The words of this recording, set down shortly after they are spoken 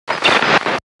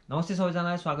नमस्ते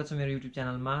सबैजनालाई स्वागत छ मेरो युट्युब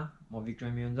च्यानलमा। म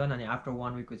बikramyonjan अनि आफ्टर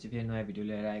 1 विकको चाहिँ फेरि नयाँ भिडियो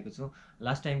लिएर आएको छु।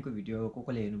 लास्ट टाइमको भिडियो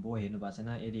कसले हेर्नुभयो हेर्नु भएको छैन,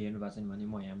 यदि हेर्नु भएको छैन भने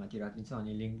म यहाँ माथि राखिदिन्छु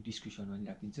अनि लिङ्क डिस्क्रिप्सनमा पनि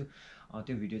राखिदिन्छु।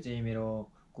 त्यो भिडियो चाहिँ मेरो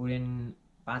कोरियन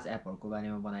 5 एपहरूको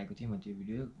बारेमा बनाएको थिएँ। म त्यो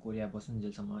भिडियो कोरिया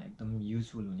बस्नुन्जेलसम्म एकदम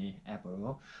युजफुल हुने एपहरू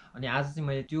हो। अनि आज चाहिँ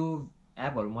मैले त्यो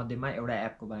एपहरू मध्येमा एउटा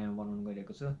एपको बारेमा बनाउनु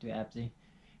गइरहेको छु। त्यो एप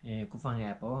चाहिँ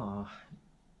कुपाङ एप हो।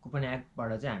 कुपन एपबाट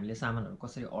चाहिँ हामीले सामानहरू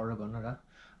कसरी अर्डर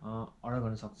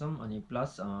गर्न सक्छौँ अनि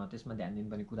प्लस त्यसमा ध्यान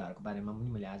दिनुपर्ने कुराहरूको बारेमा पनि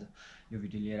मैले आज यो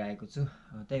भिडियो लिएर आएको छु।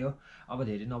 त्यही हो, अब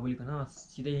धेरै नबोलिकन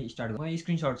सिधै स्टार्ट म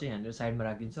स्क्रिनसट चाहिँ यहाँनिर साइडमा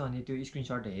राखिदिन्छु अनि त्यो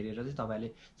स्क्रिनसट हेरेर चाहिँ तपाईँले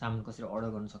सामान कसरी अर्डर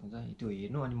गर्न सक्नुहुन्छ त्यो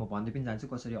हेर्नु। अनि म भन्दै पनि जान्छु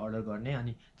कसरी अर्डर गर्ने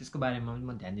अनि त्यसको बारेमा पनि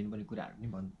म ध्यान दिनुपर्ने कुराहरू पनि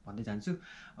भन्दै जान्छु।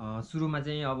 सुरुमा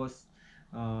चाहिँ अब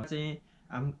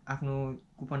आफ्नो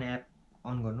कुपन एप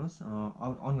अन गर्नुहोस्।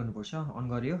 अन गर्नुपर्छ। अन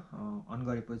गऱ्यो। अन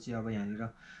गरेपछि अब यहाँनिर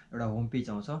एउटा होम पेज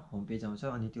आउँछ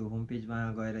अनि त्यो होम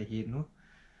पेजमा गएर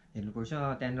हेर्नुपर्छ।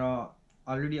 त्यहाँनिर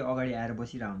अलरेडी अगाडि आएर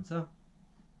बसिरहेको हुन्छ।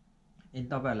 यदि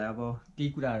तपाईँहरूलाई अब केही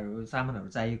कुराहरू सामानहरू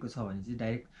चाहिएको छ भने चाहिँ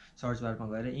डाइरेक्ट सर्च बारमा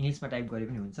गएर इङ्ग्लिसमा टाइप गरे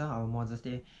पनि हुन्छ। अब म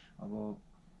जस्तै अब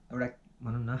एउटा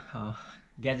भनौँ न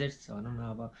ग्याजेट्स भनौँ न,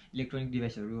 अब इलेक्ट्रोनिक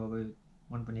डिभाइसहरू अब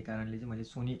मनपर्ने कारणले चाहिँ मैले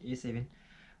सोनी A7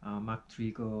 Mark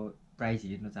 3 को प्राइस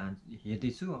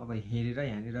हेर्दैछु। अब हेरेर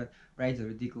यहाँनिर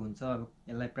प्राइसहरू दिएको हुन्छ। अब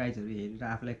यसलाई प्राइसहरू हेरेर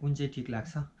आफूलाई कुन चाहिँ ठिक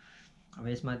लाग्छ। अब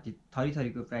यसमा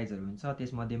थरीको प्राइसहरू हुन्छ,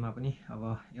 त्यसमध्येमा पनि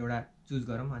अब एउटा चुज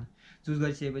गरौँ। अनि चुज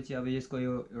गरिसकेपछि अब यसको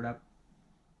यो एउटा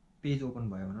पेज ओपन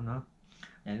भयो भनौँ न।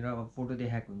 यहाँनिर अब फोटो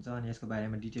देखाएको हुन्छ अनि यसको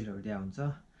बारेमा डिटेलहरू दिएको हुन्छ।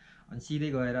 अनि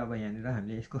सिधै गएर अब यहाँनिर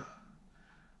हामीले यसको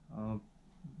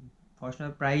फर्स्टमा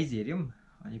प्राइस हेऱ्यौँ।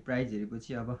 अनि प्राइस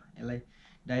हेरेपछि अब यसलाई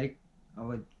डाइरेक्ट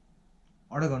अब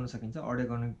अर्डर गर्न सकिन्छ। अर्डर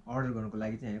गर्नको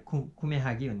लागि चाहिँ यहाँ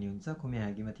खुमेहागी भन्ने हुन्छ।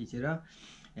 खुमेहागीमा थिचेर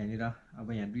यहाँनिर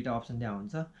अब यहाँ दुईवटा अप्सन दिएको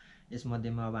हुन्छ।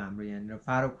 यसमध्येमा अब हाम्रो यहाँनिर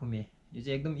फारो खुमे, यो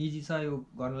चाहिँ एकदम इजी छ, यो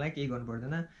गर्नलाई केही गर्नु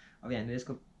पर्दैन। अब यहाँनिर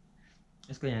यसको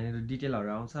यहाँनिर डिटेलहरू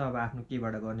आउँछ। अब आफ्नो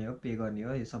केबाट गर्ने हो, पे गर्ने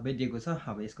हो, यो सबै दिएको छ।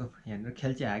 अब यसको यहाँनिर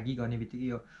खेल्चे हागी गर्ने बित्तिकै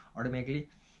यो अटोमेटिकली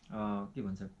के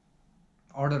भन्छ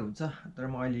अर्डर हुन्छ। तर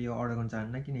म अहिले यो अर्डर गर्न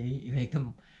चाहन्न किनकि यो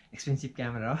एकदम एक्सपेन्सिभ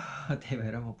क्यामेरा हो। त्यही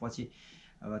भएर म पछि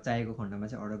अब चाहिएको खण्डमा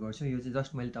चाहिँ अर्डर गर्छु। यो चाहिँ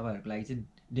जस्ट मैले तपाईँहरूको लागि चाहिँ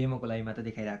डेमोको लागि मात्र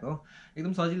देखाइरहेको हो।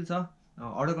 एकदम सजिलो छ,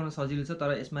 अर्डर गर्न सजिलो छ,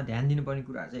 तर यसमा ध्यान दिनुपर्ने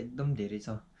कुराहरू चाहिँ एकदम धेरै छ।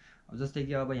 अब जस्तै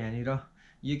कि अब यहाँनिर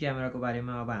यो क्यामेराको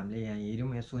बारेमा अब हामीले यहाँ हेऱ्यौँ,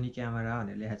 यहाँ सोनी क्यामेरा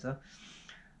भनेर लेखेको छ।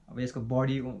 अब यसको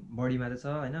बडीमा त छ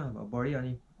होइन, अब बडी।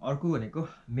 अनि अर्को भनेको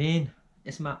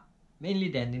यसमा मेनली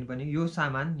ध्यान दिनुपर्ने यो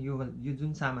सामान, यो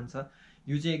जुन सामान छ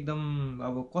यो चाहिँ एकदम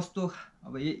अब कस्तो,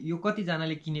 अब यो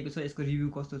कतिजनाले किनेको छ, यसको रिभ्यू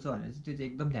कस्तो छ भनेर चाहिँ त्यो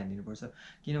चाहिँ एकदम ध्यान दिनुपर्छ।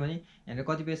 किनभने यहाँनिर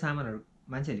कतिपय सामानहरू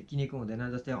मान्छेहरूले किनेको हुँदैन,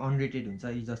 जस्तै अनरेटेड हुन्छ।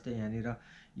 यी जस्तै यहाँनिर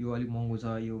यो अलिक महँगो छ,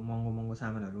 यो महँगो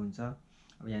सामानहरू हुन्छ।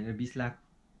 अब यहाँनिर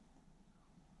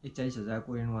 20,41,000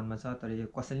 कोरियन वनमा छ, तर यो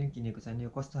कसैले पनि किनेको छैन।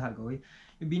 यो कस्तो खालको हो,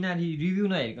 यो बिना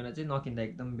रिभ्यू नहेरिकन चाहिँ नकिन्दा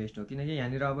एकदम बेस्ट हो। किनकि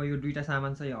यहाँनिर अब यो दुईवटा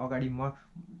सामान छ। यो अगाडि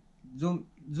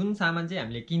जुन सामान चाहिँ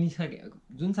हामीले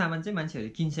जुन सामान चाहिँ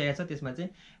मान्छेहरूले किनिसकेको छ त्यसमा चाहिँ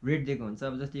रेट दिएको हुन्छ।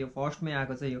 अब जस्तै यो फर्स्टमै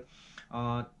आएको चाहिँ यो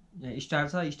स्टार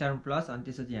छ, स्टार प्लस। अनि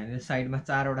त्यसपछि यहाँनिर साइडमा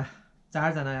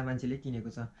चारजना मान्छेले किनेको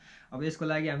छ। अब यसको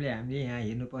लागि हामीले यहाँ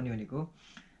हेर्नुपर्ने भनेको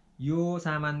यो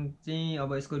सामान चाहिँ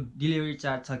अब यसको डेलिभरी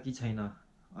चार्ज छ कि छैन।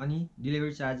 अनि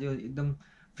डेलिभरी चार्ज यो एकदम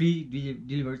फ्री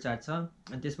डेलिभरी चार्ज छ।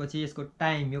 अनि त्यसपछि यसको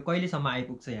टाइम, यो कहिलेसम्म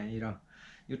आइपुग्छ, यहाँनिर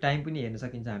यो टाइम पनि हेर्न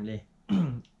सकिन्छ हामीले।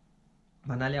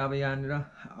 भन्नाले अब यहाँनिर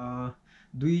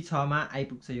 2:06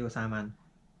 आइपुग्छ यो सामान।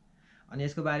 अनि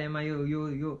यसको बारेमा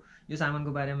यो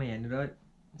सामानको बारेमा यहाँनिर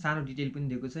सानो डिटेल पनि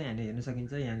दिएको छ, यहाँनिर हेर्न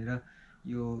सकिन्छ। यहाँनिर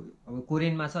यो अब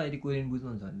कोरियनमा छ, यदि कोरियन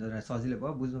बुझ्नुहुन्छ भने त सजिलो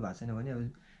भयो, बुझ्नु भएको छैन भने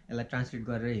अब यसलाई ट्रान्सलेट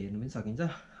गरेर हेर्नु पनि सकिन्छ।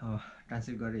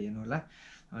 ट्रान्सलेट गरेर हेर्नु होला।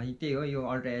 अनि त्यही हो, यो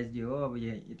अल्ट्रा एचडी हो। अब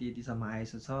यतिसम्म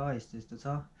आइएसओ छ, यस्तो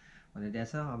छ भनेर दिएको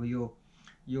छ। अब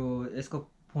यो यसको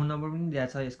फोन नम्बर पनि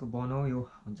दिएको छ। यसको बनाउ यो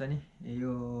हुन्छ नि,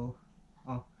 यो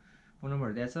फोन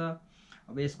नम्बरहरू दिएको छ।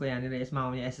 अब यसको यहाँनिर यसमा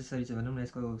आउने एसेसरिज भनौँ न,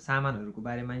 यसको सामानहरूको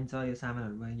बारेमा पनि छ। यो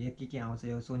सामानहरूमा यहाँ के आउँछ,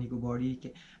 यो सोनीको बडी,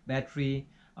 ब्याट्री,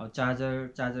 अब चार्जर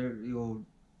यो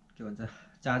के भन्छ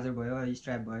चार्जर भयो,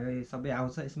 स्ट्र्याप भयो, यो सबै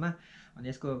आउँछ यसमा। अनि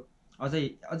यसको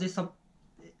अझै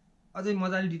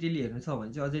मजाले डिटेल हेर्नु छ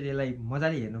भने चाहिँ अझै यसलाई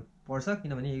मजाले हेर्नुपर्छ।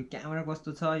 किनभने यो क्यामेरा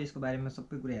कस्तो छ यसको बारेमा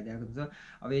सबै कुरा हेरिदिएको हुन्छ।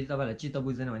 अब यदि तपाईँहरूलाई चित्त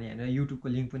बुझ्दैन भने यहाँनिर युट्युबको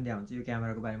लिङ्क पनि दिएको हुन्छ, यो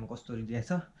क्यामेराको बारेमा कस्तो दिएको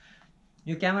छ।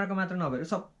 यो क्यामेराको मात्र नभएर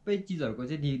सबै चिजहरूको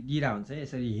चाहिँ दिइरहेको हुन्छ।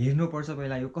 यसरी हेर्नुपर्छ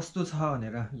पहिला यो कस्तो छ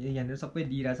भनेर, यहाँनिर सबै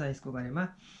दिइरहेको छ यसको बारेमा।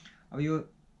 अब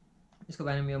यसको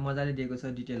बारेमा यो मजाले दिएको छ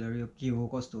डिटेलहरू, यो के हो,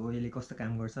 कस्तो हो, यसले कस्तो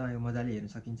काम गर्छ, यो मजाले हेर्न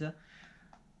सकिन्छ।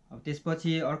 अब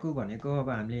त्यसपछि अर्को भनेको अब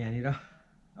हामीले यहाँनिर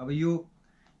अब यो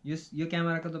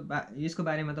क्यामेराको त यसको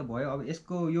बारेमा त भयो। अब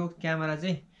यसको यो क्यामेरा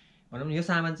चाहिँ भनौँ न यो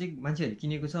सामान चाहिँ मान्छेहरूले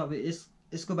किनेको छ, अब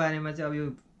यसको बारेमा चाहिँ अब यो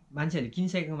मान्छेहरूले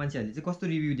किनिसकेको मान्छेहरूले चाहिँ कस्तो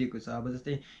रिभ्यू दिएको छ। अब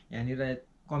जस्तै यहाँनिर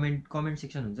कमेन्ट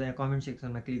सेक्सन हुन्छ, यहाँ कमेन्ट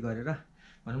सेक्सनमा क्लिक गरेर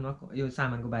भनौँ न यो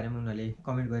सामानको बारेमा उनीहरूले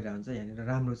कमेन्ट गरिरहेको हुन्छ, यहाँनिर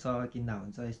राम्रो छ, किन्दा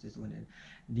हुन्छ, यस्तो यस्तो भनेर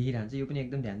देखिरहन्छ। यो पनि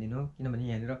एकदम ध्यान दिनु हो, किनभने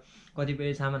यहाँनिर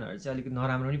कतिपय सामानहरू चाहिँ अलिकति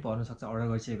नराम्रो पनि पर्नसक्छ अर्डर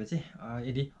गरिसकेपछि।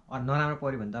 यदि नराम्रो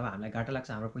पऱ्यो भने त अब हामीलाई घाटा लाग्छ,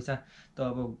 हाम्रो पैसा त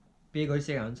अब पे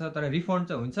गरिसकेको हुन्छ, तर रिफन्ड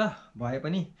चाहिँ हुन्छ भए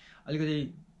पनि अलिकति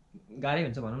गाह्रै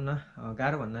हुन्छ भनौँ न।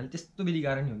 गाह्रो भन्नाले त्यस्तो बेली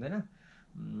गाह्रो नि हुँदैन,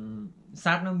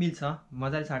 साट्न मिल्छ,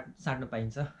 मजाले साट्न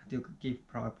पाइन्छ, त्यो केही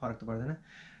फरक त पर्दैन।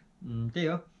 त्यही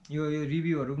हो, यो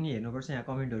रिभ्यूहरू पनि हेर्नुपर्छ, यहाँ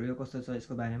कमेन्टहरू यो कस्तो छ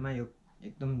यसको बारेमा, यो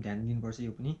एकदम ध्यान दिनुपर्छ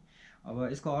यो पनि।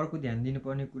 अब यसको अर्को ध्यान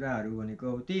दिनुपर्ने कुराहरू भनेको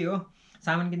अब त्यही हो,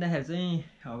 सामान किन्दाखेरि चाहिँ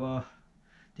अब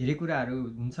धेरै कुराहरू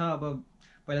हुन्छ। अब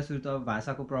पहिला सुरु त अब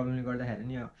भाषाको प्रब्लमले गर्दाखेरि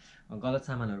नि गलत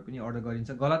सामानहरू पनि अर्डर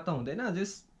गरिन्छ। गलत त हुँदैन,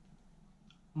 जस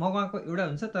मगाएको एउटा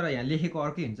हुन्छ तर यहाँ लेखेको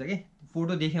अर्कै हुन्छ कि,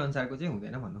 फोटो देखे अनुसारको चाहिँ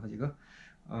हुँदैन भन्नु खोजेको।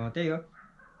 त्यही हो,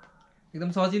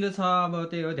 एकदम सजिलो छ। अब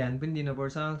त्यही हो, ध्यान पनि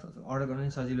दिनुपर्छ, अर्डर गर्नु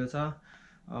पनि सजिलो छ।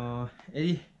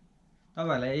 यदि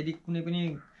तपाईँहरूलाई यदि कुनै पनि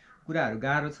कुराहरू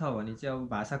गाह्रो छ भने चाहिँ, अब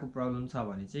भाषाको प्रब्लम छ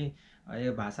भने चाहिँ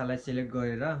यो भाषालाई सेलेक्ट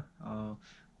गरेर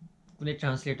कुनै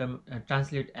ट्रान्सलेट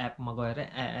एपमा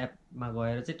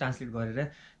गएर चाहिँ ट्रान्सलेट गरेर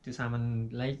त्यो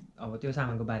सामानलाई, अब त्यो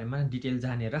सामानको बारेमा डिटेल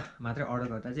जानेर मात्रै अर्डर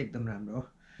गर्दा चाहिँ एकदम राम्रो हो।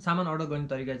 सामान अर्डर गर्ने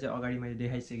तरिका चाहिँ अगाडि मैले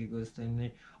देखाइसकेको जस्तै नै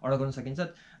अर्डर गर्न सकिन्छ।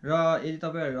 र यदि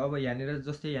तपाईँहरू अब यहाँनिर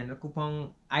जस्तै यहाँनिर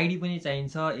कुपन आइडी पनि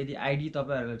चाहिन्छ, यदि आइडी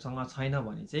तपाईँहरूसँग छैन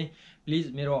भने चाहिँ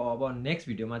प्लिज मेरो अब नेक्स्ट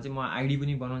भिडियोमा चाहिँ म आइडी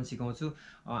पनि बनाउन सिकाउँछु।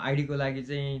 आइडीको लागि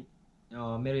चाहिँ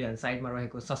मेरो यहाँ साइडमा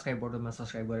रहेको सब्सक्राइब बटनमा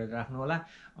सब्सक्राइब गरेर राख्नु होला।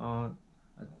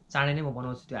 चाँडै नै म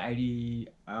बनाउँछु त्यो आइडी,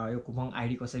 यो कुपन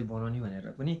आइडी कसरी बनाउने भनेर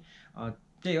पनि।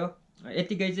 त्यही हो,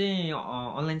 यत्तिकै चाहिँ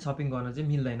अनलाइन सपिङ गर्न चाहिँ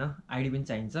मिल्दैन, आइडी पनि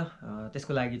चाहिन्छ।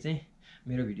 त्यसको लागि चाहिँ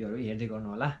मेरो भिडियोहरू हेर्दै गर्नु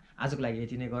होला। आजको लागि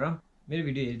यति नै गरौँ। मेरो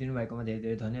भिडियो हेरिदिनु भएकोमा धेरै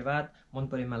धेरै धन्यवाद। मन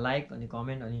परेमा लाइक अनि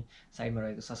कमेन्ट अनि साइडमा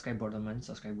रहेको सब्सक्राइब बटनमा पनि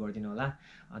सब्सक्राइब गरिदिनु होला।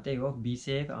 त्यही हो, be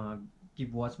safe, keep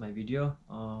watch my video,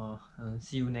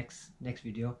 C you next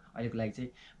video. अहिलेको लागि चाहिँ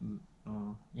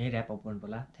यहीँ ऱ्याप अप गर्नु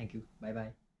होला। Thank you, by by.